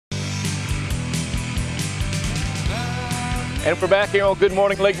And we're back here on Good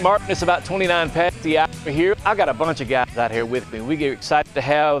Morning Lake Martin. It's about 29 past the hour here. I've got a bunch of guys out here with me. We get excited to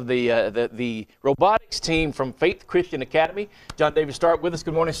have the robotics team from Faith Christian Academy. John David Stark with us.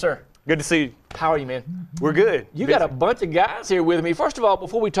 Good morning, sir. Good to see you. How are you, man? We're good. You got a bunch of guys here with me. First of all,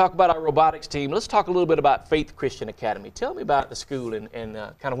 before we talk about our robotics team, let's talk a little bit about Faith Christian Academy. Tell me about the school and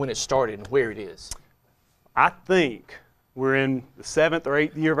kind of when it started and where it is. I think we're in the 7th or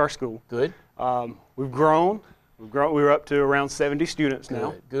 8th year of our school. Good. We've grown. We're up to around 70 students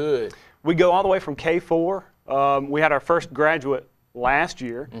now. Good. We go all the way from K4. We had our first graduate last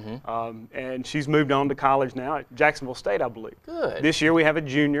year, and she's moved on to college now at Jacksonville State, I believe. Good. This year we have a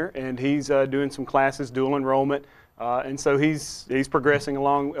junior, and he's doing some classes, dual enrollment, and so he's progressing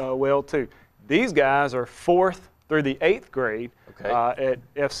along well too. These guys are 4th through the 8th grade at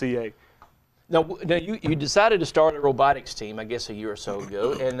FCA. Now you decided to start a robotics team, I guess, a year or so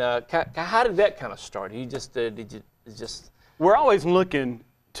ago, and how did that kind of start? You just We're always looking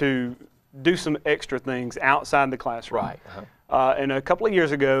to do some extra things outside the classroom. Right. And a couple of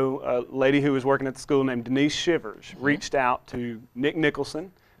years ago, a lady who was working at the school named Denise Shivers reached out to Nick Nicholson,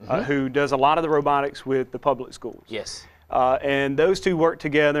 who does a lot of the robotics with the public schools. Yes. And those two worked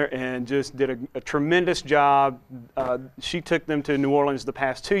together and just did a tremendous job. She took them to New Orleans the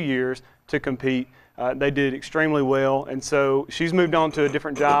past 2 years to compete. They did extremely well, and so she's moved on to a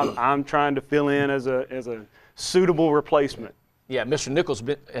different job. I'm trying to fill in as a suitable replacement. Yeah, Mr. Nichols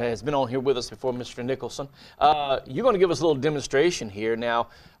has been on here with us before, Mr. Nicholson. You're going to give us a little demonstration here. Now,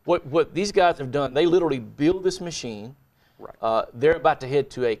 what these guys have done, they literally build this machine. Right. They're about to head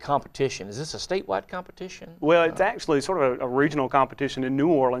to a competition. Is this a statewide competition? Well, it's actually sort of a regional competition in New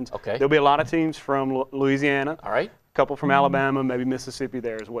Orleans. Okay. There'll be a lot of teams from Louisiana. All right. A couple from Alabama, maybe Mississippi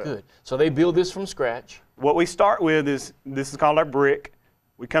there as well. Good. So they build this from scratch. What we start with is, this is called our brick.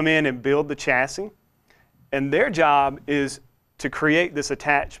 We come in and build the chassis, and their job is to create this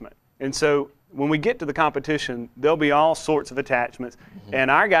attachment. And so when we get to the competition, there'll be all sorts of attachments,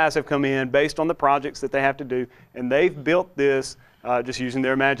 and our guys have come in based on the projects that they have to do, and they've built this just using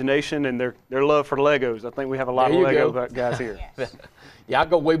their imagination and their love for Legos. I think we have a lot of Lego guys here. Yeah, I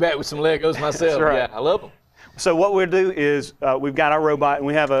go way back with some Legos myself. That's right. Yeah, I love them. So what we'll do is we've got our robot, and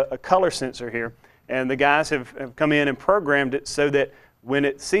we have a color sensor here, and the guys have come in and programmed it so that when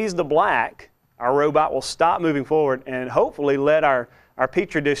it sees the black, our robot will stop moving forward and hopefully let our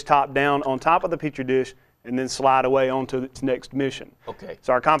Petri dish top down on top of the Petri dish and then slide away onto its next mission. Okay.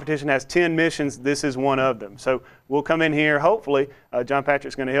 So our competition has 10 missions. This is one of them. So we'll come in here. Hopefully, John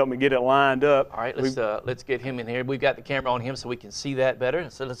Patrick's going to help me get it lined up. All right, let's get him in here. We've got the camera on him so we can see that better.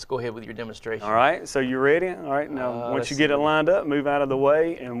 So let's go ahead with your demonstration. All right, so you ready? All right, now once you get it lined up, move out of the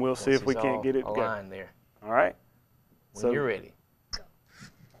way, and we'll see if we can't get it to go. Aligned there. All right. When you're ready.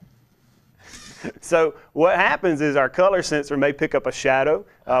 So what happens is our color sensor may pick up a shadow.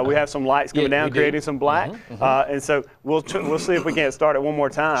 We have some lights coming down, creating some black. And so we'll see if we can't start it one more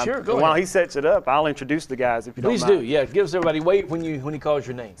time. Sure, go ahead. While he sets it up, I'll introduce the guys if you don't mind. Please do. Yeah, give us everybody wave when he calls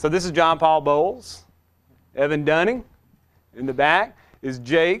your name. So this is John Paul Bowles. Evan Dunning. In the back is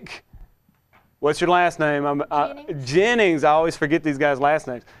Jake. What's your last name? Jennings. Jennings. I always forget these guys' last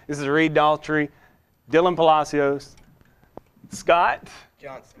names. This is Reed Daltrey, Dylan Palacios, Scott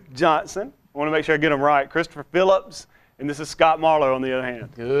Johnson. I want to make sure I get them right. Christopher Phillips, and this is Scott Marlowe on the other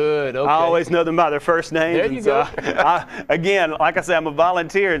hand. Good, okay. I always know them by their first names. There you go. Again, like I said, I'm a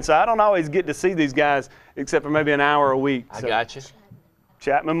volunteer, and so I don't always get to see these guys except for maybe an hour a week. I got you.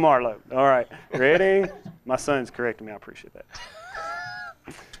 Chapman Marlowe. All right, ready? My son's correcting me. I appreciate that.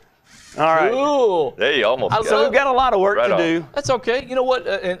 All right. Cool. There you almost got So we've got a lot of work to do. That's okay. You know what?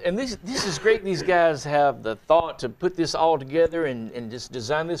 And this is great. These guys have the thought to put this all together and just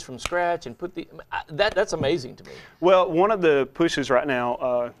design this from scratch and put that's amazing to me. Well, one of the pushes right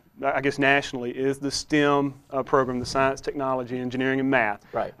now, I guess nationally, is the STEM program, the science, technology, engineering, and math.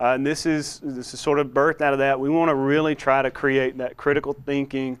 Right. And this is sort of birthed out of that. We want to really try to create that critical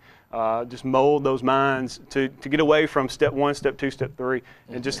thinking. Just mold those minds to get away from step 1, step 2, step 3,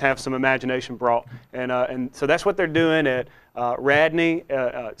 and just have some imagination brought. And so that's what they're doing at Radney,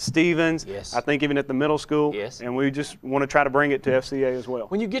 Stevens, yes. I think even at the middle school. Yes. And we just want to try to bring it to FCA as well.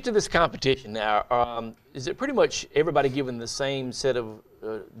 When you get to this competition now, is it pretty much everybody given the same set of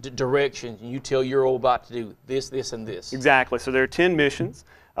directions, and you tell your robot to do this, this, and this? Exactly. So there are 10 missions,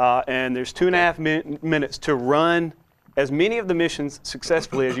 and there's 2.5 minutes to run as many of the missions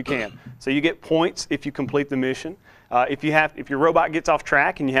successfully as you can. So you get points if you complete the mission. If your robot gets off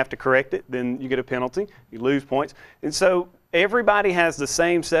track and you have to correct it, then you get a penalty. You lose points. And so everybody has the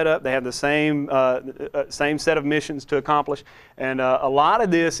same setup. They have the same set of missions to accomplish. And a lot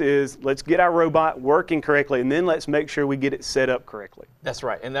of this is, let's get our robot working correctly, and then let's make sure we get it set up correctly. That's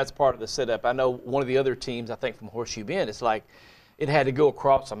right, and that's part of the setup. I know one of the other teams, I think from Horseshoe Bend, it's like it had to go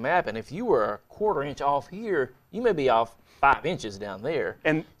across a map, and if you were a quarter inch off here, you may be off 5 inches down there.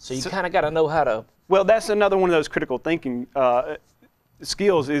 And so you kind of got to know how to. Well, that's another one of those critical thinking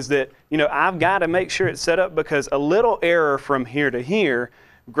skills, is that, you know, I've got to make sure it's set up, because a little error from here to here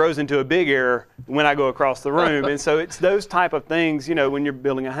grows into a big error when I go across the room. And so it's those type of things, you know, when you're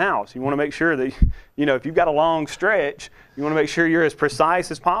building a house. You want to make sure that, you know, if you've got a long stretch, you want to make sure you're as precise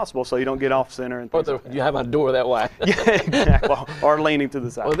as possible so you don't get off center. And or you have a door that wide. Yeah, exactly. Or leaning to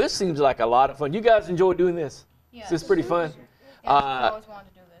the side. Well, this seems like a lot of fun. You guys enjoy doing this? Yes. Is this pretty fun? Yeah, I always wanted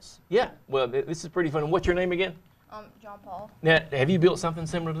to do this. Yeah, well, this is pretty fun. What's your name again? John Paul. Now, have you built something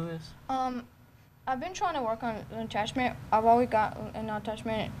similar to this? I've been trying to work on an attachment. I've always got an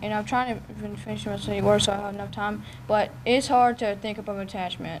attachment, and I'm trying to finish my study work so I have enough time. But it's hard to think up of an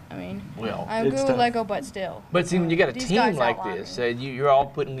attachment. I mean, well, I'm good with Lego, but still. But see, when you got a team like this, you're all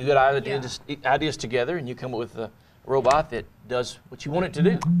putting good ideas together, and you come up with a robot that does what you want it to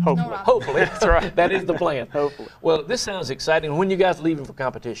do. Hopefully. No, Hopefully, that's right. That is the plan. Hopefully. Well, this sounds exciting. When you guys leaving for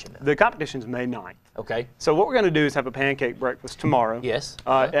competition? The competition's May 9th. Okay. So what we're going to do is have a pancake breakfast tomorrow. Yes.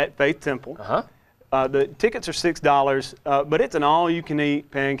 At Faith Temple. The tickets are $6, but it's an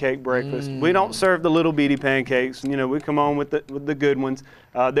all-you-can-eat pancake breakfast. We don't serve the little bitty pancakes. You know, we come on with the good ones.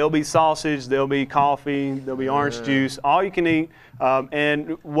 There'll be sausage, there'll be coffee, there'll be orange juice, all you can eat.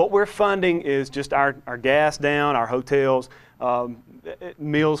 And what we're funding is just our gas down, our hotels,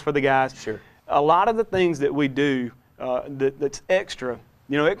 meals for the guys. Sure. A lot of the things that we do that's extra,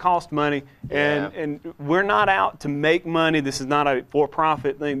 you know, it costs money, and we're not out to make money. This is not a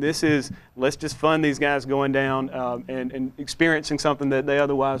for-profit thing. This is, let's just fund these guys going down and experiencing something that they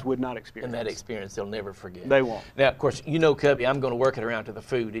otherwise would not experience. And that experience they'll never forget. They won't. Now, of course, you know, Cubby, I'm going to work it around to the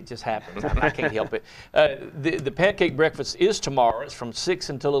food. It just happens. I can't help it. The pancake breakfast is tomorrow. It's from 6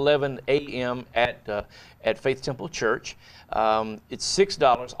 until 11 a.m. at Faith Temple Church. It's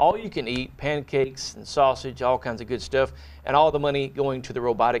 $6. All you can eat, pancakes and sausage, all kinds of good stuff. And all the money going to the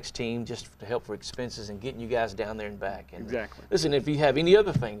robotics team just to help for expenses and getting you guys down there and back. And exactly. Listen, if you have any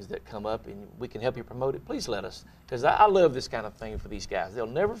other things that come up and we can help you promote it, please let us. Because I love this kind of thing for these guys. They'll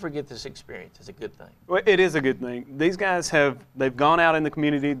never forget this experience. It's a good thing. Well, it is a good thing. These guys they've gone out in the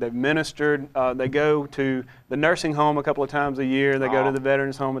community, they've ministered, they go to the nursing home a couple of times a year, they go to the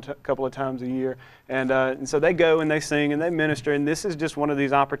veterans home a couple of times a year, and so they go and they sing and they minister, and this is just one of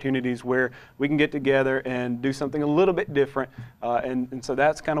these opportunities where we can get together and do something a little bit different, and so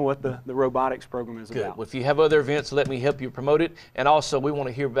that's kind of what the robotics program is about. Well, if you have other events, let me help you promote it, and also we want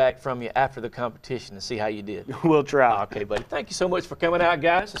to hear back from you after the competition to see how you did. We'll try. Okay, buddy. Thank you so much for coming out,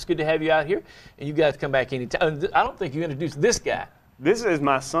 guys. It's good to have you out here, and you guys come back anytime. I don't think you introduced this guy. This is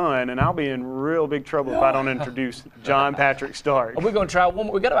my son, and I'll be in real big trouble if I don't introduce John Patrick Stark. We're going to try one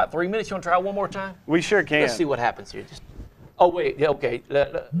more. We got about 3 minutes. You want to try one more time? We sure can. Let's see what happens here. Oh, wait. Yeah, okay.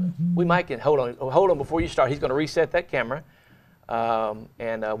 We might can. Hold on before you start. He's going to reset that camera.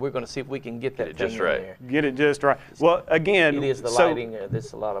 And we're going to see if we can get that just right. there. Get it just right. Well, again, it is the lighting.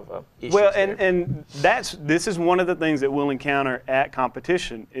 There's a lot of issues. Well, and this is one of the things that we'll encounter at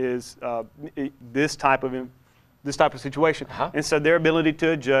competition is this type of situation, and so their ability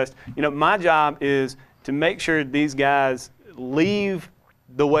to adjust. You know, my job is to make sure these guys leave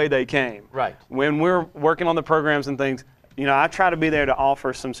the way they came. Right. When we're working on the programs and things, you know, I try to be there to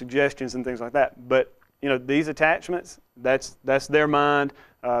offer some suggestions and things like that. But you know, these attachments, that's their mind.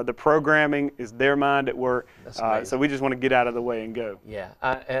 The programming is their mind at work. So we just want to get out of the way and go. Yeah,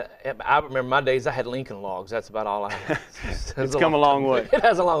 I remember my days. I had Lincoln logs. That's about all I had. It's come a long way. It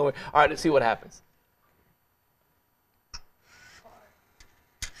has a long way. All right, let's see what happens.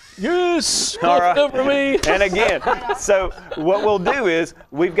 Yes, all right. good for me. And again, so what we'll do is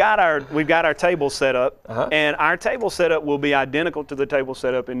we've got our table set up, and our table setup will be identical to the table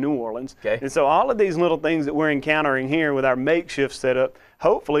setup in New Orleans. Okay. And so all of these little things that we're encountering here with our makeshift setup,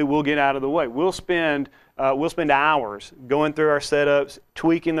 hopefully we'll get out of the way. We'll spend hours going through our setups,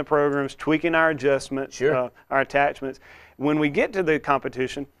 tweaking the programs, tweaking our adjustments, sure. Our attachments. When we get to the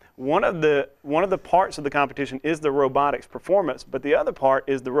competition, one of the parts of the competition is the robotics performance, but the other part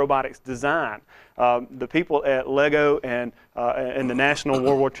is the robotics design. The people at Lego and the National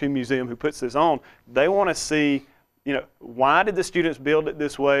World War II Museum who puts this on, they want to see, you know, why did the students build it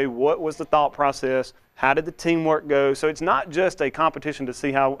this way? What was the thought process? How did the teamwork go? So it's not just a competition to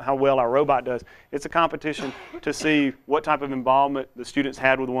see how well our robot does. It's a competition to see what type of involvement the students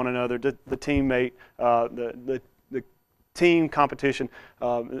had with one another, the teammate, the team competition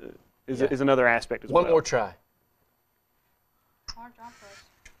is another aspect as well. One more try. Hard job for us.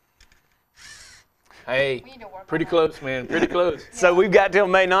 Hey, We need to work pretty on that. close, man. Pretty close. So we've got till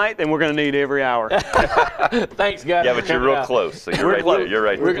May 9th, and we're going to need every hour. Thanks, guys. Yeah, for but you're coming real out. close, so you're We're right close. there. You're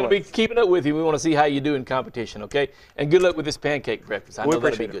right We're there. going to be keeping up with you. We want to see how you do in competition, okay? And good luck with this pancake breakfast. I know that'll be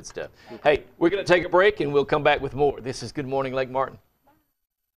appreciate it. good stuff. Hey, we're going to take a break, and we'll come back with more. This is Good Morning Lake Martin.